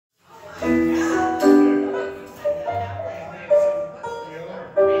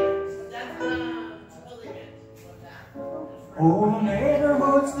Whole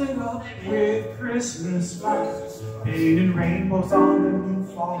neighborhood's lit up with Christmas lights, painting rainbows on the new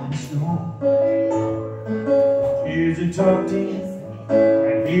falling snow. Kids are tucked in,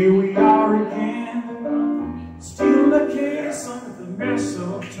 and here we are again, stealing a kiss under the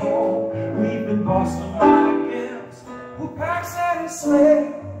mistletoe. We've been bustling like elves who pack Santa's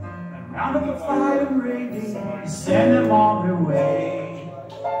sleigh, and round up the fighting reindeer, send them on their way.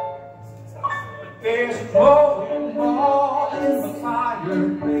 There's a glowing ball in the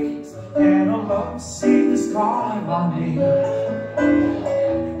fireplace, and a loveseat is calling on me. A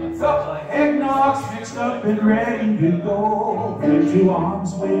couple of eggnogs mixed up and ready to go, and 2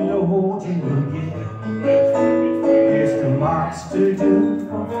 arms waiting to hold you again. There's still lots to do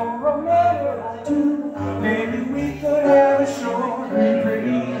for a minute or two. Maybe we could have a short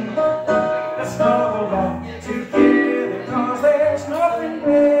reprieve. Let's snuggle up together, 'cause there's nothing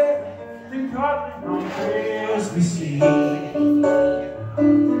better than cuddling on Christmas Eve.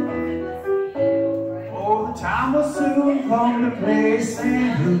 Oh, the time will soon come to play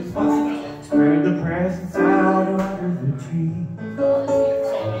Santa Claus, spread the presents out under the tree.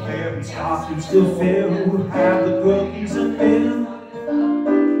 There'll be stockings to fill, have the cookies and fill.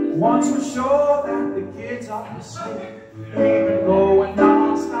 Once we're sure that the kids are asleep, we've been going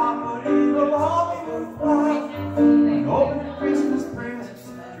non-stop, but it'll all be worthwhile. And opening Christmas presents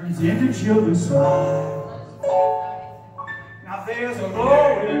turns into children's smiles. Now there's a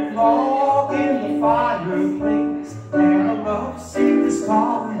glowing log in the fireplace, and a loveseat is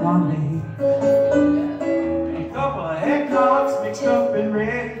calling on me. A couple of eggnogs mixed up and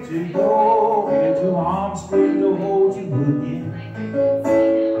ready to go, and 2 arms ready to hold you again.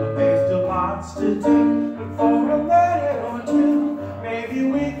 But there's still lots to do, but for a minute or two, maybe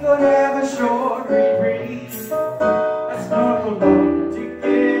we could have a short reprieve. Let's snuggle up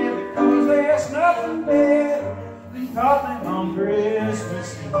together, 'cause there's nothing better than cuddling on Christmas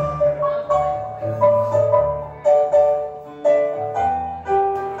Eve.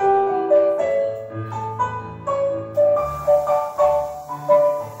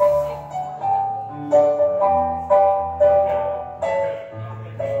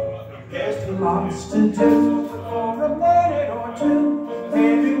 There's still lots to do, but for a minute or two,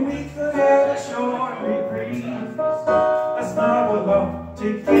 maybe we could have a short reprieve. Let's snuggle up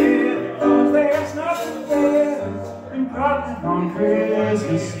together, 'cause there's nothing better than cuddling on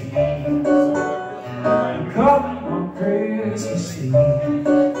Christmas Eve. Cuddling on Christmas Eve.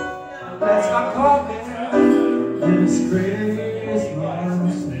 Let's not cuddle this Christmas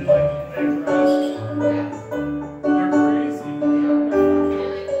Eve.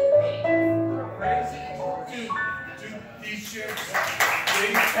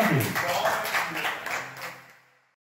 Thank you.